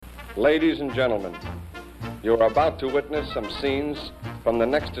Ladies and gentlemen, you are about to witness some scenes from the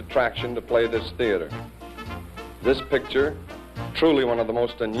next attraction to play this theater. This picture, truly one of the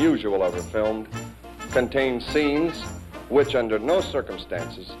most unusual ever filmed, contains scenes which under no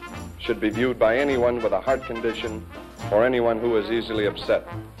circumstances should be viewed by anyone with a heart condition or anyone who is easily upset.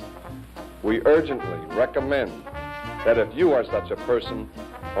 We urgently recommend that if you are such a person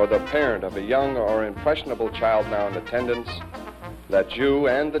or the parent of a young or impressionable child now in attendance, that you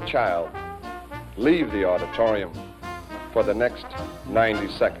and the child leave the auditorium for the next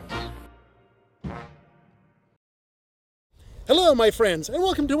 90 seconds. Hello, my friends, and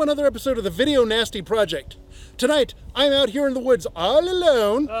welcome to another episode of the Video Nasty Project. Tonight, I'm out here in the woods all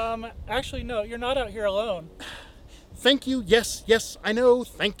alone. Actually, no, you're not out here alone. Thank you. Yes, I know.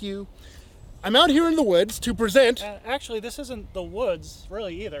 Thank you. I'm out here in the woods to present... Actually, this isn't the woods,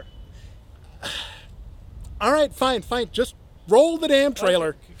 really, either. All right, fine. Just roll the damn trailer.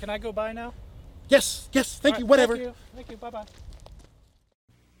 Okay. Can I go by now? Yes, thank you, whatever. Thank you, bye-bye.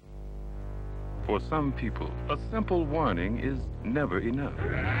 For some people, a simple warning is never enough.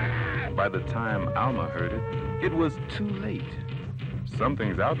 By the time Alma heard it, it was too late.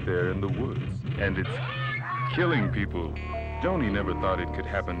 Something's out there in the woods, and it's killing people. Joni never thought it could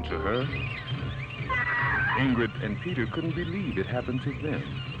happen to her. Ingrid and Peter couldn't believe it happened to them.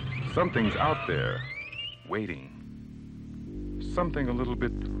 Something's out there, waiting. Something a little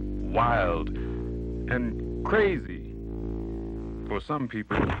bit wild and crazy. For some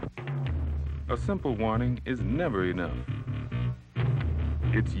people, a simple warning is never enough.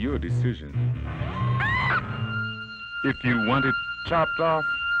 It's your decision. If you want it chopped off,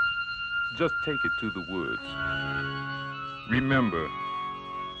 just take it to the woods. Remember,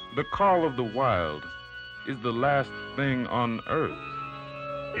 the call of the wild is the last thing on earth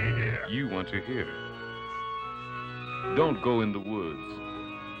you want to hear. Don't go in the woods.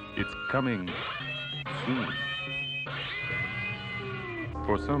 It's coming soon.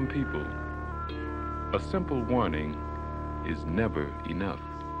 For some people, a simple warning is never enough.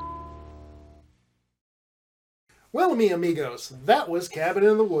 Well, mi amigos, that was Cabin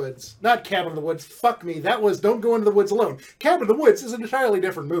in the Woods. Not Cabin in the Woods, fuck me, that was Don't Go Into the Woods Alone. Cabin in the Woods is an entirely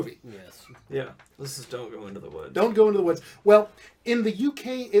different movie. Yes. Yeah, this is Don't Go Into the Woods. Don't Go Into the Woods. Well, in the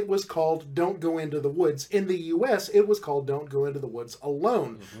UK, it was called Don't Go Into the Woods. In the US, it was called Don't Go Into the Woods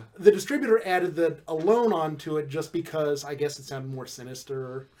Alone. Mm-hmm. The distributor added the alone onto it just because I guess it sounded more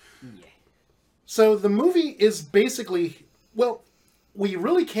sinister. Yeah. So the movie is basically, well, we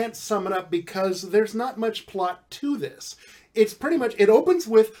really can't sum it up because there's not much plot to this. It's pretty much, it opens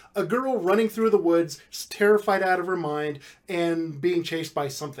with a girl running through the woods, terrified out of her mind, and being chased by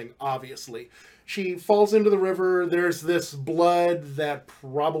something, obviously. She falls into the river, there's this blood that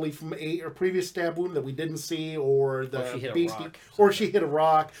probably from a previous stab wound that we didn't see, or the beastie, or she hit a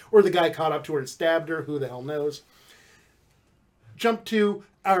rock, or the guy caught up to her and stabbed her, who the hell knows. Jump to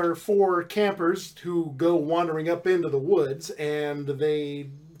our four campers who go wandering up into the woods, and they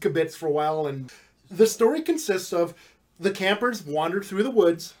kibitz for a while, and the story consists of the campers wander through the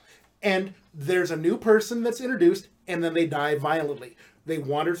woods, and there's a new person that's introduced, and then they die violently. They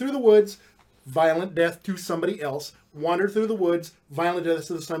wander through the woods, violent death to somebody else, wander through the woods, violent death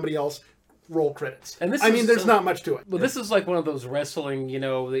to somebody else, roll credits. And there's not much to it. Well, this is like one of those wrestling,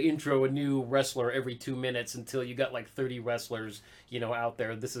 the intro a new wrestler every 2 minutes until you got like 30 wrestlers, out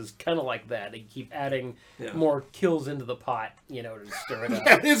there. This is kind of like that. They keep adding more kills into the pot, to stir it up.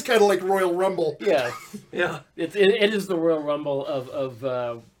 Yeah, it is kind of like Royal Rumble. Yeah. Yeah. It is the Royal Rumble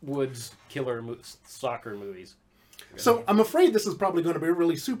of Woods killer soccer movies. So I'm afraid this is probably going to be a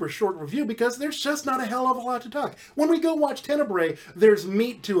really super short review because there's just not a hell of a lot to talk. When we go watch Tenebrae, there's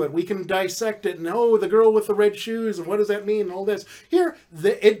meat to it. We can dissect it and, the girl with the red shoes and what does that mean and all this. Here,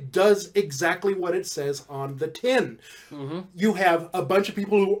 it does exactly what it says on the tin. Mm-hmm. You have a bunch of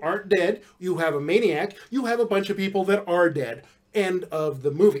people who aren't dead. You have a maniac. You have a bunch of people that are dead. End of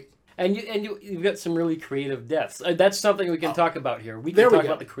the movie. And you've got some really creative deaths. That's something we can talk about here. We can talk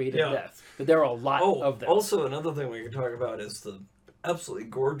about the creative deaths. But there are a lot of them. Also, another thing we can talk about is the absolutely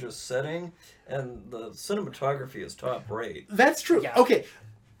gorgeous setting, and the cinematography is top rate. That's true. Yeah. Okay.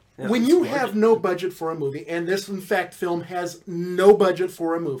 Yeah, when you have no budget for a movie, and this, in fact, film has no budget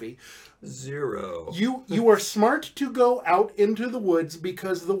for a movie... Zero. You are smart to go out into the woods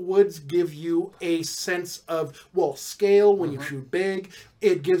because the woods give you a sense of, scale when you shoot big.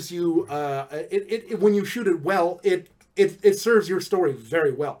 It gives you, when you shoot it well, it serves your story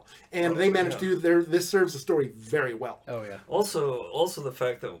very well. And they managed to do this serves the story very well. Oh, yeah. Also the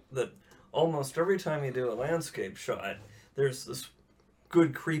fact that almost every time you do a landscape shot, there's this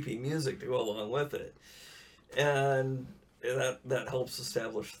good creepy music to go along with it. And that helps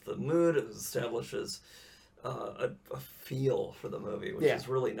establish the mood. It establishes a feel for the movie, which is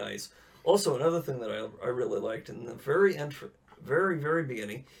really nice. Also, another thing that I really liked in the very very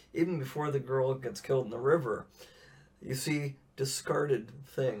beginning, even before the girl gets killed in the river, you see discarded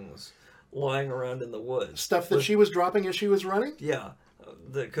things lying around in the woods. Stuff that she was dropping as she was running? Yeah,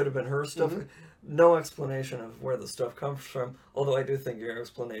 that could have been her stuff. No explanation of where the stuff comes from, although I do think your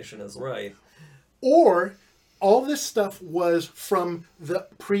explanation is right. Or all this stuff was from the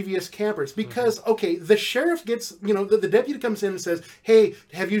previous campers because okay, the sheriff gets, the deputy comes in and says, "Hey,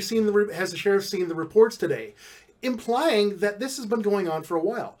 has the sheriff seen the reports today?" Implying that this has been going on for a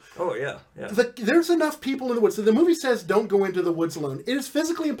while. Oh yeah. There's enough people in the woods. So the movie says don't go into the woods alone. It is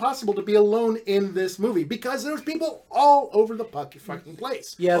physically impossible to be alone in this movie because there's people all over the fucking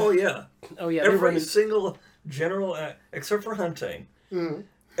place. Yeah. Oh yeah. Every single general, except for hunting,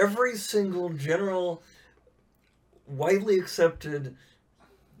 every single general, widely accepted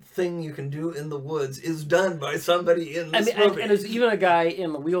thing you can do in the woods is done by somebody in this movie. And there's even a guy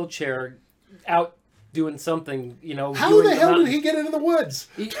in the wheelchair out doing something, How the hell did he get into the woods?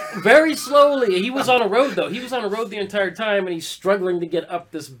 Very slowly. He was on a road, though. He was on a road the entire time, and he's struggling to get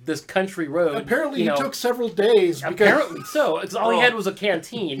up this country road. Apparently, he took several days. Apparently so. It's all he had was a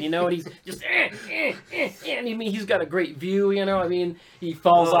canteen, and he's just, and he's got a great view, he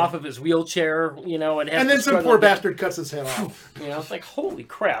falls off of his wheelchair, and then some poor bastard cuts his head off. It's like, holy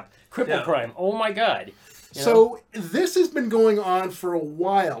crap. Cripple crime. Oh, my God. So, this has been going on for a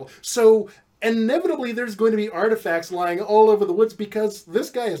while. So, inevitably, there's going to be artifacts lying all over the woods because this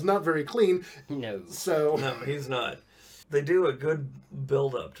guy is not very clean. No. No, he's not. They do a good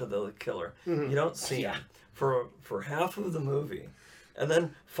build-up to the killer. You don't see him for half of the movie. And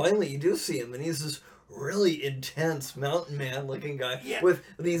then, finally, you do see him, and he's this really intense mountain man-looking guy with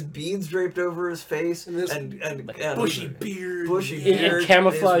these beads draped over his face and bushy beard. And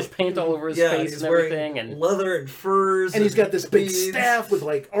camouflage paint all over his face and everything. And leather and furs. And he's got this big staff with,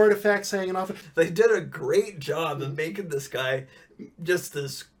 artifacts hanging off it. They did a great job of making this guy just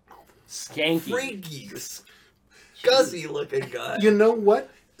this skanky, freaky, scuzzy-looking guy. You know what?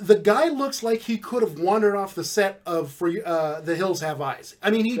 The guy looks like he could have wandered off the set of The Hills Have Eyes.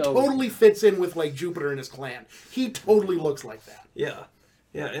 I mean, he totally fits in with, Jupiter and his clan. He totally looks like that. Yeah.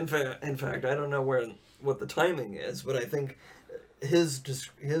 Yeah, in fact, I don't know what the timing is, but I think his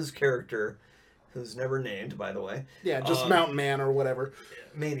character, who's never named, by the way. Yeah, just Mountain Man or whatever.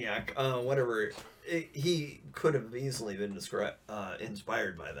 Maniac, whatever. He could have easily been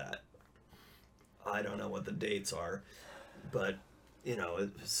inspired by that. I don't know what the dates are, but... it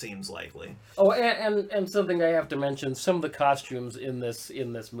seems likely. Oh, and something I have to mention: some of the costumes in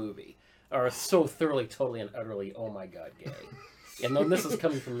this movie are so thoroughly, totally, and utterly, oh my God, gay. And then this is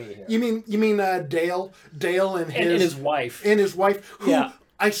coming from me here. You mean Dale and his wife, who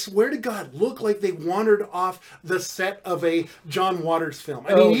I swear to God, look like they wandered off the set of a John Waters film.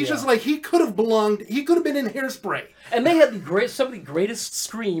 I mean, he's just he could have been in Hairspray. And they had some of the greatest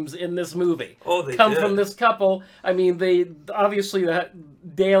screams in this movie. Oh, they come did. from this couple. I mean, obviously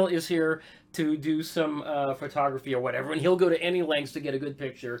Dale is here to do some photography or whatever, and he'll go to any lengths to get a good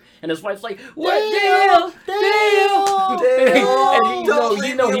picture. And his wife's like, "What, Dale?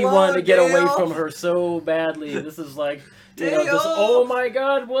 And he wanted to get away from her so badly. This is like. Oh my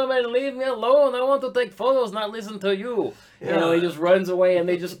God, woman, leave me alone. I want to take photos, not listen to you. He just runs away, and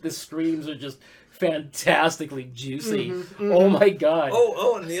the screams are just fantastically juicy. Oh my God.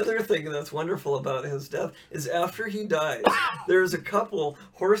 Oh, and the other thing that's wonderful about his death is after he dies, there's a couple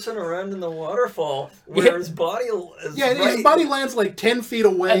horsing around in the waterfall where his body is his body lands 10 feet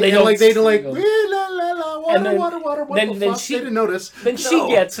away, and water, then they didn't notice. Then she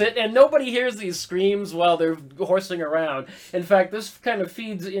gets it, and nobody hears these screams while they're horsing around. In fact, this kind of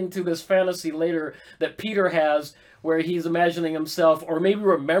feeds into this fantasy later that Peter has, where he's imagining himself, or maybe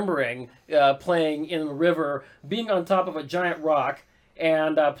remembering, playing in the river, being on top of a giant rock,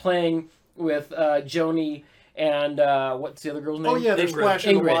 and playing with Joni and what's the other girl's name? Oh yeah, they're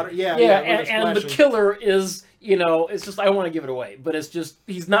splashing in the water. Yeah, and the killer is, it's just, I want to give it away, but it's just,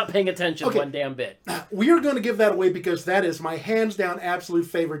 he's not paying attention one damn bit. We are going to give that away because that is my hands down absolute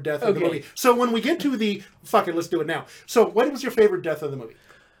favorite death of the movie. So when we get to let's do it now. So what was your favorite death of the movie?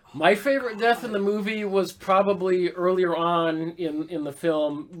 My favorite death in the movie was probably earlier on in the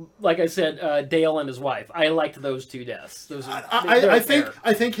film. Like I said, Dale and his wife. I liked those two deaths.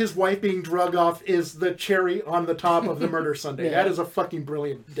 I think his wife being drug off is the cherry on the top of the murder sundae. That is a fucking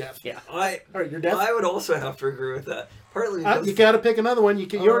brilliant death. Yeah. All right, your death. I would also have to agree with that. Partly because you got to pick another one. You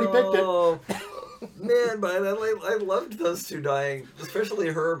already picked it. Man, but I loved those two dying, especially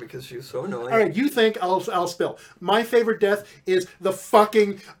her because she was so annoying. All right, you think I'll spill. My favorite death is the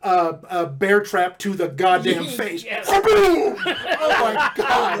fucking bear trap to the goddamn face. Yes. Boom! Oh my The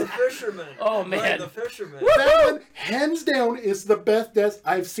god. fisherman. Oh, man. Right, the fisherman. That one, hands down, is the best death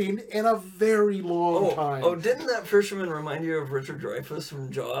I've seen in a very long time. Oh, didn't that fisherman remind you of Richard Dreyfuss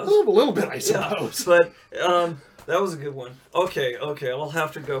from Jaws? A little bit, I Yeah, suppose. but that was a good one. Okay, I'll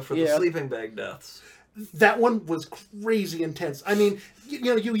have to go for the sleeping bag deaths. That one was crazy intense. I mean,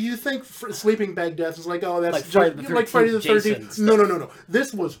 you think sleeping bag death is like, oh, that's Like just, Friday the 13th, like Friday the 13th. Jason stuff. No.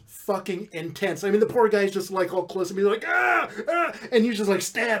 This was fucking intense. I mean, the poor guy's just like all close to me, like and you just like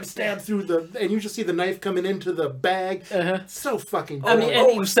stab through and you just see the knife coming into the bag. So fucking. I mean, brutal.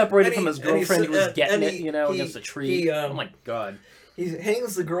 and he was separated and from he- his and he girlfriend. He was said- getting and it, he- against a tree. Oh my god. He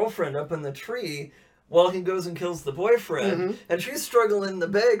hangs the girlfriend up in the tree while he goes and kills the boyfriend, and she's struggling in the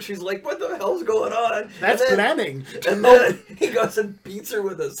bag. She's like, "What the hell's going on?" That's and then, planning. And then he goes and beats her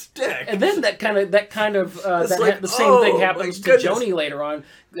with a stick. And then that kind of like, the same thing oh, happens my to goodness. Joni later on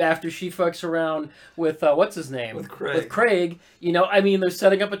after she fucks around with what's his name With Craig. With Craig, I mean, they're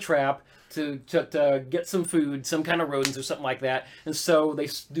setting up a trap to get some food, some kind of rodents or something like that, and so they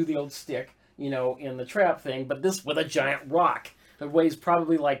do the old stick, in the trap thing, but this with a giant rock. It weighs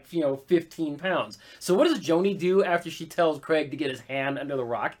probably 15 pounds. So what does Joni do after she tells Craig to get his hand under the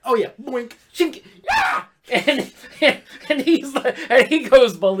rock? Oh yeah, boink. Yeah! And he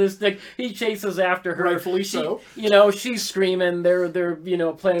goes ballistic. He chases after her. Rightfully so. She's screaming. They're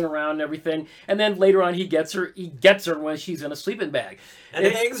playing around and everything. And then later on, he gets her when she's in a sleeping bag. And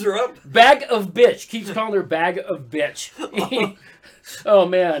hangs her up. Bag of bitch. Keeps calling her bag of bitch. Oh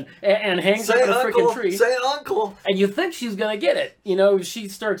man! And hangs up in a freaking tree. Say uncle. And you think she's gonna get it. She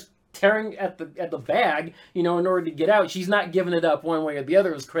starts tearing at the bag, in order to get out. She's not giving it up one way or the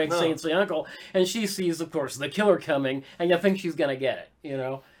other, as Craig saying, say uncle. And she sees, of course, the killer coming, and you think she's gonna get it,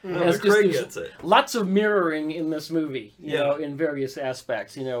 No, And but Craig gets it. Lots of mirroring in this movie, Yeah. in various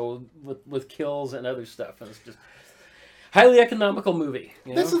aspects, with kills and other stuff. And it's just highly economical movie.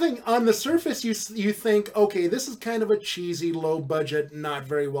 That's the thing. On the surface, you think, okay, this is kind of a cheesy, low-budget, not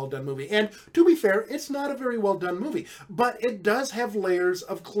very well-done movie. And to be fair, it's not a very well-done movie. But it does have layers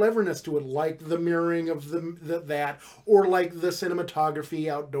of cleverness to it, like the mirroring of that, or like the cinematography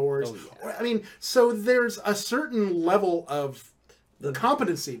outdoors. I mean, so there's a certain level of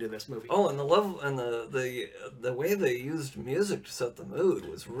competency to this movie. Oh, and the level and the way they used music to set the mood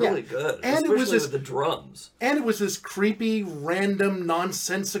was really good, and especially with the drums. And it was this creepy, random,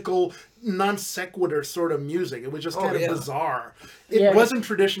 nonsensical, non sequitur sort of music. It was just kind of bizarre. It wasn't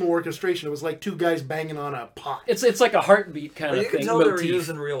traditional orchestration. It was like two guys banging on a pot. It's like a heartbeat kind of You thing. can tell they were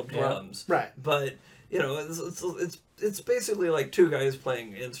using real drums, right? But it's basically like two guys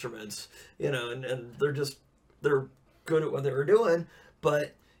playing instruments, and they're good at what they were doing,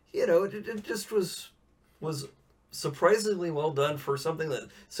 but it just was surprisingly well done for something that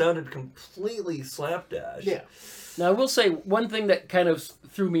sounded completely slapdash. Yeah. Now, I will say one thing that kind of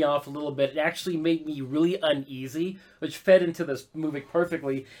threw me off a little bit, it actually made me really uneasy, which fed into this movie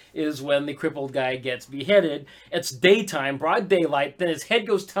perfectly, is when the crippled guy gets beheaded. It's daytime, broad daylight, then his head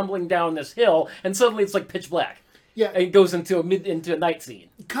goes tumbling down this hill, and suddenly it's like pitch black. Yeah, and it goes into a night scene.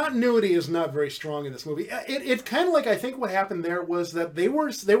 Continuity is not very strong in this movie. It's kind of like, I think what happened there was that they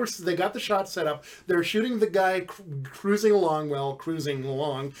got the shot set up. They're shooting the guy cruising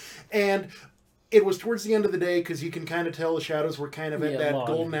along, and it was towards the end of the day because you can kind of tell the shadows were kind of at that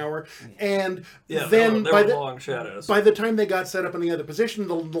golden hour. And then they were long shadows. By the time they got set up in the other position,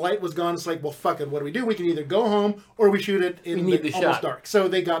 the light was gone. It's like, well, fuck it. What do? We can either go home or we shoot it in the almost dark. So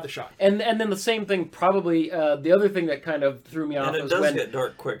they got the shot. And then the same thing, probably the other thing that kind of threw me off was get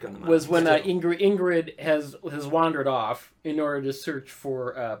dark quick in the was when Ingrid has wandered off in order to search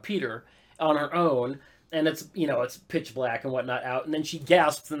for Peter on her own. And it's pitch black and whatnot out, and then she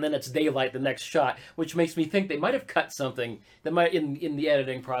gasps, and then it's daylight the next shot, which makes me think they might have cut something that might in the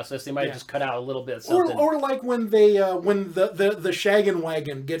editing process they might have just cut out a little bit of something. Or like when they when the shaggin'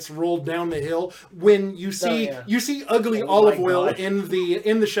 wagon gets rolled down the hill, when you see ugly olive oil in the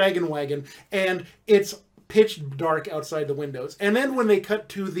shaggin' wagon, and it's pitch dark outside the windows, and then when they cut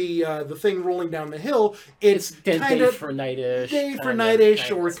to the thing rolling down the hill, it's kind of day for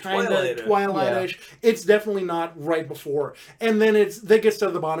night-ish, or kind of twilight-ish. Yeah. It's definitely not right before, and then that gets to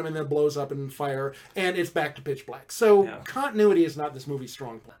the bottom and then blows up in fire, and it's back to pitch black. So continuity is not this movie's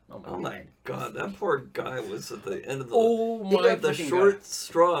strong point. Oh my god, that poor guy was at the end of the. He got the short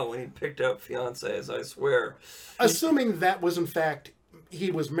straw when he picked out fiancés. I swear. Assuming that was in fact he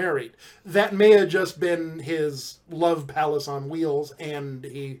was married. That may have just been his love palace on wheels, and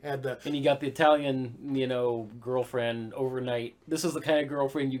he had the... And you got the Italian, girlfriend overnight. This is the kind of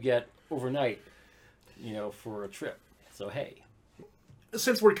girlfriend you get overnight, for a trip. So, hey.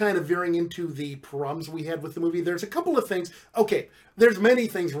 Since we're kind of veering into the problems we had with the movie, there's a couple of things. Okay, there's many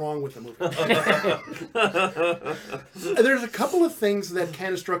things wrong with the movie. There's a couple of things that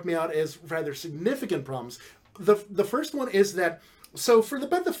kind of struck me out as rather significant problems. The first one is that, so for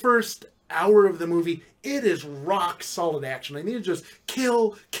about the first hour of the movie, it is rock solid action. I mean, it's just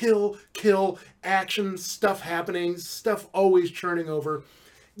kill, kill, kill, action, stuff happening, stuff always churning over.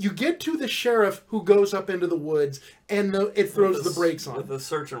 You get to the sheriff who goes up into the woods, and it throws the brakes on. With the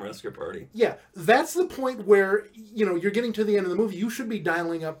search and rescue party. Yeah, that's the point where, you're getting to the end of the movie. You should be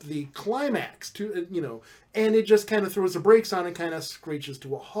dialing up the climax, and it just kind of throws the brakes on and kind of screeches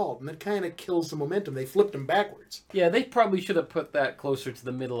to a halt, and it kind of kills the momentum. They flipped him backwards. Yeah, they probably should have put that closer to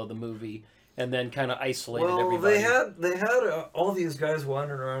the middle of the movie and then kind of isolated everybody. Well, they had all these guys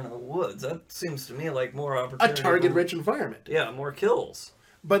wandering around in the woods. That seems to me like more opportunity. A target-rich environment. Yeah, more kills.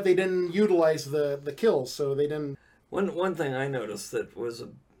 But they didn't utilize the kills, so they didn't... One thing I noticed that was a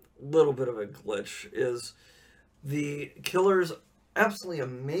little bit of a glitch is the killer's absolutely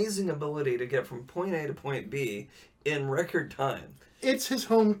amazing ability to get from point A to point B in record time. It's his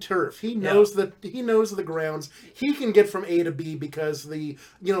home turf. He knows he knows the grounds. He can get from A to B because the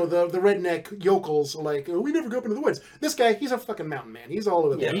redneck yokels are like, we never go up into the woods. This guy, he's a fucking mountain man. He's all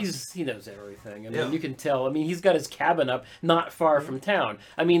over the place. He knows everything. I mean, you can tell. I mean, he's got his cabin up not far from town.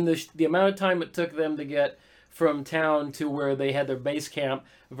 I mean, the amount of time it took them to get from town to where they had their base camp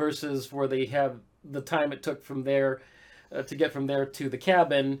versus where they have the time it took from there to get from there to the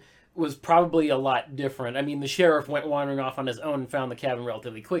cabin was probably a lot different. I mean, the sheriff went wandering off on his own and found the cabin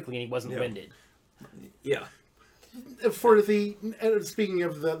relatively quickly, and he wasn't winded. Yeah. For the speaking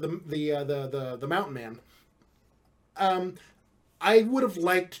of the mountain man, I would have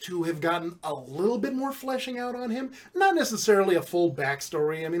liked to have gotten a little bit more fleshing out on him. Not necessarily a full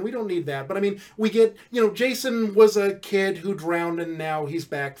backstory. I mean, we don't need that. But I mean, we get, Jason was a kid who drowned and now he's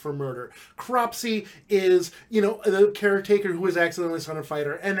back for murder. Cropsy is, the caretaker who was accidentally son of a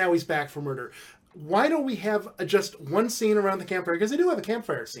fighter and now he's back for murder. Why don't we have just one scene around the campfire? Because they do have a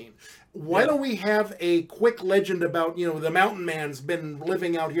campfire scene. Why don't we have a quick legend about, the mountain man's been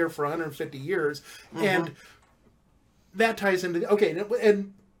living out here for 150 years and... That ties into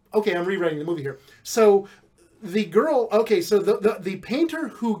I'm rewriting the movie here. So the girl, so the painter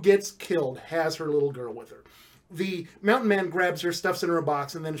who gets killed has her little girl with her. The mountain man grabs her, stuffs her in a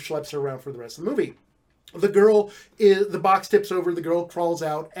box, and then schleps her around for the rest of the movie. The box tips over, the girl crawls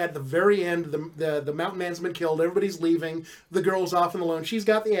out. At the very end, the mountain man's been killed, everybody's leaving, the girl's off and alone. She's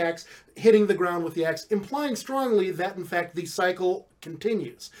got the axe, hitting the ground with the axe, implying strongly that, in fact, the cycle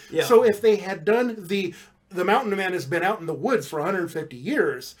continues. Yeah. So if they had done the mountain man has been out in the woods for 150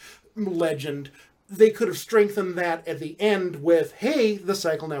 years legend, they could have strengthened that at the end with, hey, the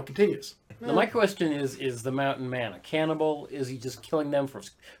cycle now continues. Now, my question is the mountain man a cannibal? Is he just killing them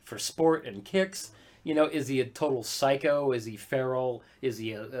for sport and kicks? Is he a total psycho? Is he feral? Is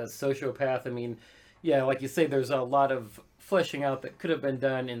he a sociopath? I mean, yeah, like you say, there's a lot of fleshing out that could have been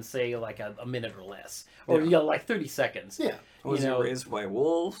done in, say, like a minute or less. Or, like 30 seconds. Yeah. Was he raised by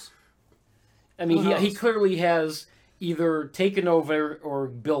wolves? I mean, he clearly has either taken over or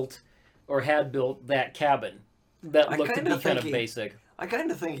built or had built that cabin that looked to be kind of basic. I kind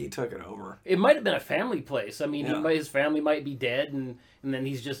of think he took it over. It might have been a family place. I mean, his family might be dead, and then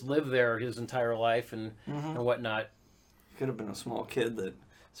he's just lived there his entire life and whatnot. He could have been a small kid that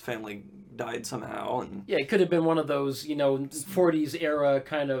his family died somehow. And yeah, it could have been one of those, 40s era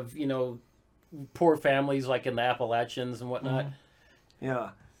kind of, poor families like in the Appalachians and whatnot. Yeah.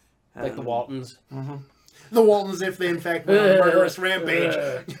 Like the Waltons. Mm-hmm. The Waltons, if they in fact went on a murderous rampage.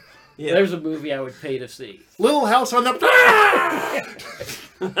 Yeah. There's a movie I would pay to see. Little House on the...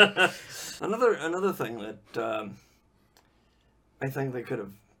 Another thing that I think they could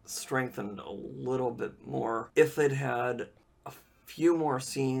have strengthened a little bit more if they'd had a few more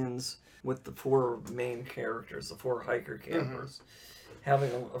scenes with the four main characters, the four hiker campers,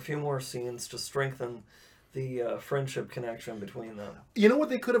 having a few more scenes to strengthen the friendship connection between them. You know what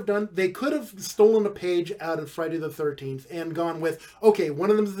they could have done? They could have stolen a page out of Friday the 13th and gone with, okay, one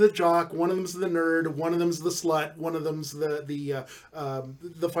of them's the jock, one of them's the nerd, one of them's the slut, one of them's the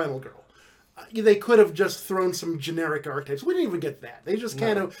final girl. they could have just thrown some generic archetypes. We didn't even get that. They just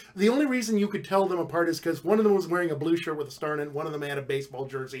kind of... The only reason you could tell them apart is because one of them was wearing a blue shirt with a star in it, one of them had a baseball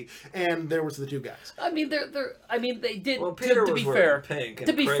jersey, and there was the two guys. I mean, they did. Well, Peter to was be wearing fair, pink, and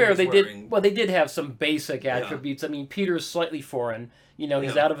to be Craig fair, was they wearing... did. Well, they did have some basic attributes. I mean, Peter's slightly foreign. You know,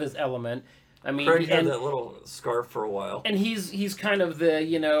 he's out of his element. I mean, Craig had that little scarf for a while. And he's kind of the,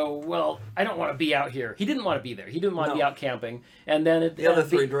 you know, well, I don't want to be out here. He didn't want to be there. He didn't want to be out camping. And then the other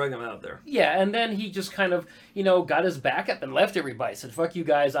three drug him out there. Yeah, and then he just kind of, you know, got his back up and left everybody. Said, "Fuck you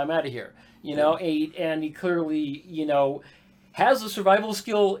guys, I'm out of here." You know, and he clearly, you know, has the survival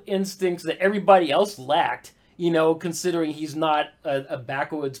skill instincts that everybody else lacked. You know, considering he's not a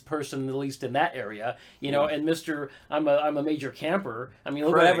backwoods person, at least in that area. You know, and Mr. I'm a major camper. I mean,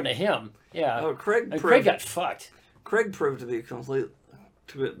 look what happened to him. Yeah. Oh, Craig got fucked. Craig proved to be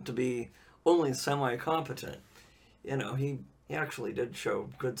to be only semi-competent. You know, he actually did show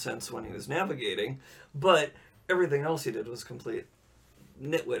good sense when he was navigating, but everything else he did was complete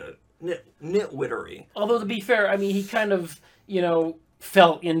nitwittery. Although, to be fair, I mean, he kind of, you know,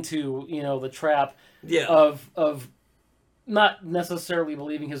 fell into, you know, the trap of not necessarily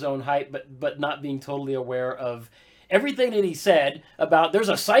believing his own hype, but not being totally aware of everything that he said about there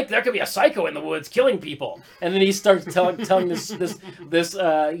could be a psycho in the woods killing people, and then he starts telling this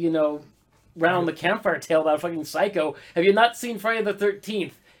you know, round the campfire tale about a fucking psycho. Have you not seen Friday the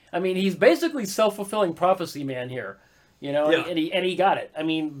 13th? I mean, he's basically self-fulfilling prophecy man here, you know, and he got it. I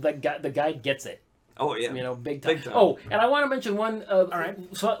mean, the guy gets it. Oh yeah, you know, big time. Oh, and I want to mention one.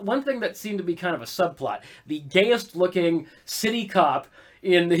 One thing that seemed to be kind of a subplot: the gayest looking city cop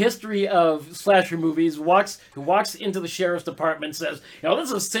in the history of slasher movies who walks into the sheriff's department and says, "You know,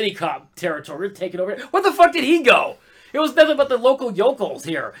 this is city cop territory. We're taking over." Where the fuck did he go? It was nothing but the local yokels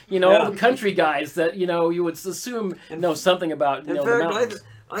here. You know, the country guys that, you know, you would assume know something about. In fact,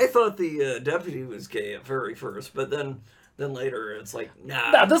 I thought the deputy was gay at very first, but then later it's like,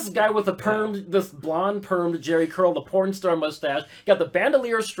 nah. This guy with this blonde permed Jerry curl, the porn star mustache, got the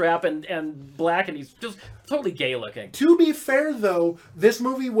bandolier strap and black, and he's just totally gay looking. To be fair, though, this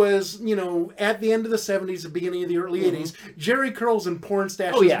movie was, you know, at the end of the 70s, the beginning of the early 80s. Jerry curls and porn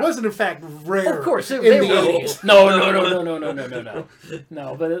stashes wasn't, in fact, rare. Of course, they were. 80s. No.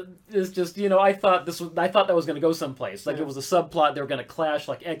 No, but it's just, you know, I thought that was going to go someplace. Like, it was a subplot. They were going to clash,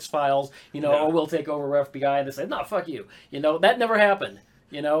 like X-Files, you know, we'll take over FBI, and they said, no, fuck you. You know, that never happened.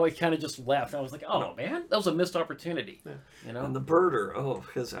 You know, it kind of just left. I was like, oh, man, that was a missed opportunity. Yeah. You know? And the birder,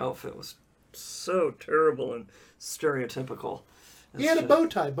 his outfit was so terrible and stereotypical. He had a bow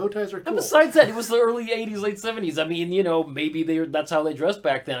tie. Bow ties are cool. And besides that, it was the early 80s, late 70s. I mean, you know, maybe that's how they dressed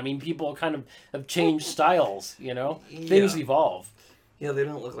back then. I mean, people kind of have changed styles, you know? Things evolve. Yeah, they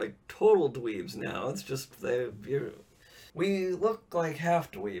don't look like total dweebs now. It's just we look like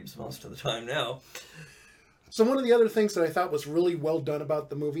half dweebs most of the time now. So one of the other things that I thought was really well done about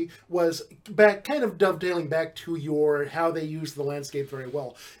the movie was kind of dovetailing back to how they used the landscape very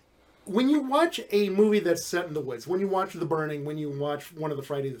well. When you watch a movie that's set in the woods, when you watch The Burning, when you watch one of the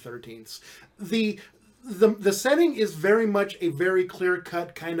Friday the 13th, the setting is very much a very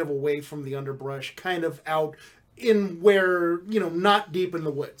clear-cut kind of away from the underbrush, kind of out in where, you know, not deep in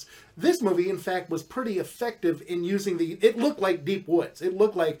the woods. This movie, in fact, was pretty effective in using it looked like deep woods. It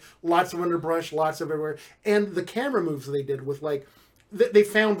looked like lots of underbrush, lots of everywhere. And the camera moves they did with, like, they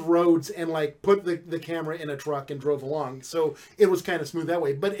found roads and, like, put the camera in a truck and drove along. So it was kind of smooth that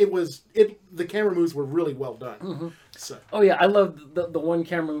way. But the camera moves were really well done. Mm-hmm. So. Oh, yeah, I loved the one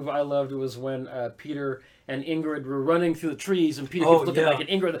camera move I loved was when Peter and Ingrid were running through the trees, and Peter keeps looking like an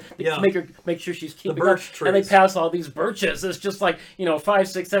Ingrid to make sure she's keeping up. Trees. And they pass all these birches. It's just like, you know, 5,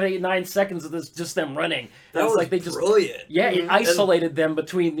 6, 7, 8, 9 seconds of this, just them running. That was like they brilliant. It isolated them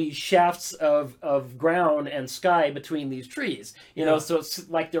between these shafts of ground and sky between these trees. You know, so it's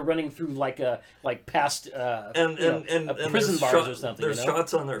like they're running through past prison bars or something. There's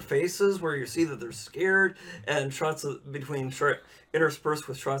shots on their faces where you see that they're scared, and shots interspersed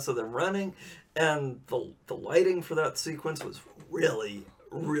with shots of them running. And the lighting for that sequence was really,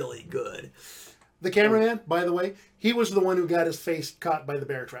 really good. The cameraman, by the way, he was the one who got his face caught by the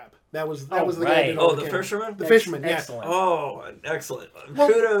bear trap. That was the guy. The fisherman? The fisherman, excellent. Oh, excellent.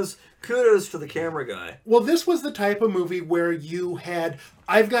 Kudos to the camera guy. Well, this was the type of movie where you had,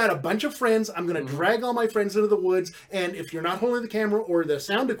 I've got a bunch of friends, I'm going to drag all my friends into the woods, and if you're not holding the camera or the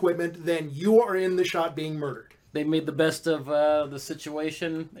sound equipment, then you are in the shot being murdered. They made the best of the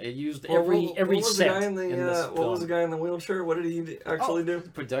situation. They used every set in this film. What was the guy in the wheelchair? What did he actually do?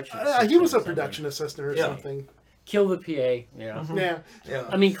 Production. He was a production assistant or something. Kill the PA. Yeah. Yeah.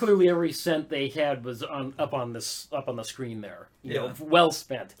 I mean, clearly every cent they had was up on the screen there. You know, well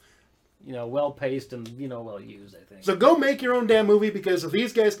spent. well paced and well used, I think. So go make your own damn movie, because if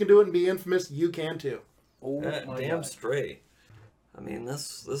these guys can do it and be infamous, you can too. Oh, Damn God. straight. I mean,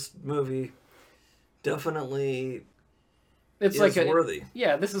 this movie definitely It's is like worthy.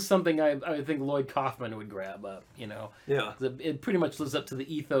 Yeah, this is something I think Lloyd Kaufman would grab up. Yeah. It pretty much lives up to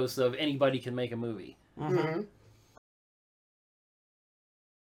the ethos of anybody can make a movie. Mm-hmm.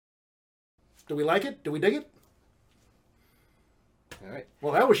 Do we like it? Do we dig it? All right.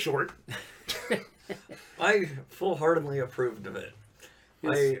 Well, that was short. I full-heartedly approved of it.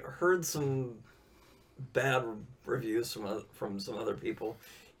 I heard some bad reviews from some other people.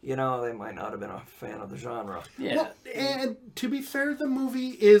 They might not have been a fan of the genre. Yeah. Well, and to be fair, the movie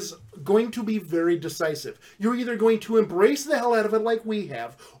is going to be very decisive. You're either going to embrace the hell out of it like we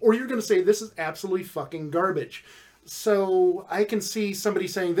have, or you're going to say this is absolutely fucking garbage. So I can see somebody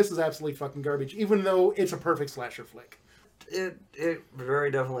saying this is absolutely fucking garbage, even though it's a perfect slasher flick. It very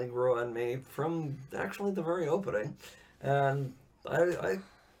definitely grew on me from actually the very opening, and I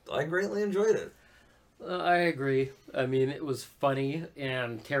greatly enjoyed it. I agree. I mean, it was funny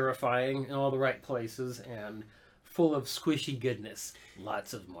and terrifying in all the right places and full of squishy goodness.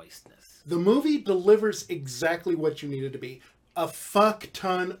 Lots of moistness. The movie delivers exactly what you needed to be. A fuck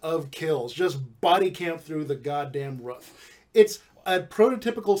ton of kills. Just body count through the goddamn roof. It's a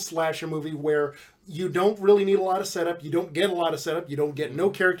prototypical slasher movie where you don't really need a lot of setup. You don't get a lot of setup. You don't get no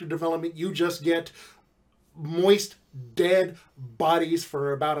character development. You just get moist, dead bodies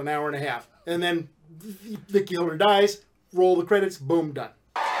for about an hour and a half. And then the killer dies, roll the credits, boom, done.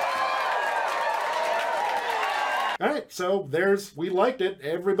 Alright, so we liked it.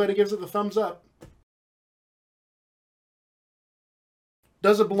 Everybody gives it the thumbs up.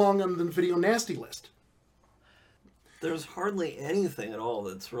 Does it belong on the Video Nasty list? There's hardly anything at all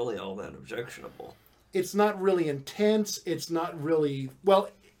that's really all that objectionable. It's not really intense. It's not really... Well,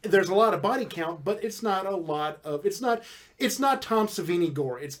 there's a lot of body count, but it's not a lot of... It's not Tom Savini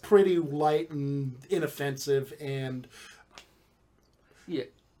gore. It's pretty light and inoffensive and... Yeah.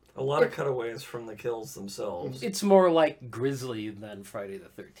 A lot of cutaways from the kills themselves. It's more like Grizzly than Friday the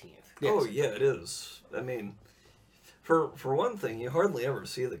 13th. Yes. Oh, yeah, it is. I mean, for one thing, you hardly ever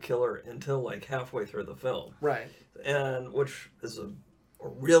see the killer until like halfway through the film. Right. And which is a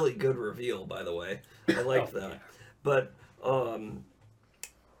really good reveal, by the way. I liked that. Yeah. But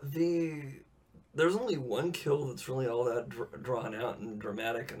there's only one kill that's really all that drawn out and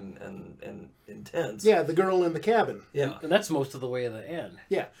dramatic and intense. Yeah, the girl in the cabin. Yeah. And that's most of the way to the end.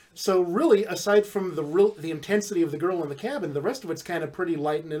 Yeah. So really, aside from the intensity of the girl in the cabin, the rest of it's kind of pretty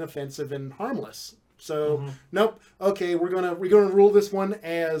light and inoffensive and harmless. So nope. Okay, we're gonna rule this one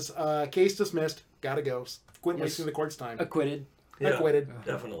as case dismissed. Gotta go. Quit wasting the court's time. Acquitted. Yeah, acquitted.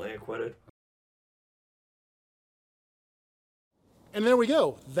 Definitely acquitted. And there we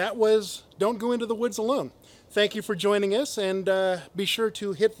go. That was Don't Go Into the Woods Alone. Thank you for joining us, and be sure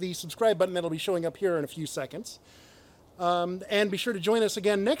to hit the subscribe button that'll be showing up here in a few seconds. And be sure to join us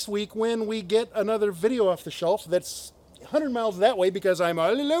again next week when we get another video off the shelf that's 100 miles that way because I'm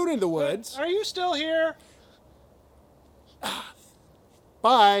all alone in the woods. Are you still here?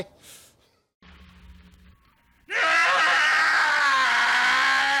 Bye.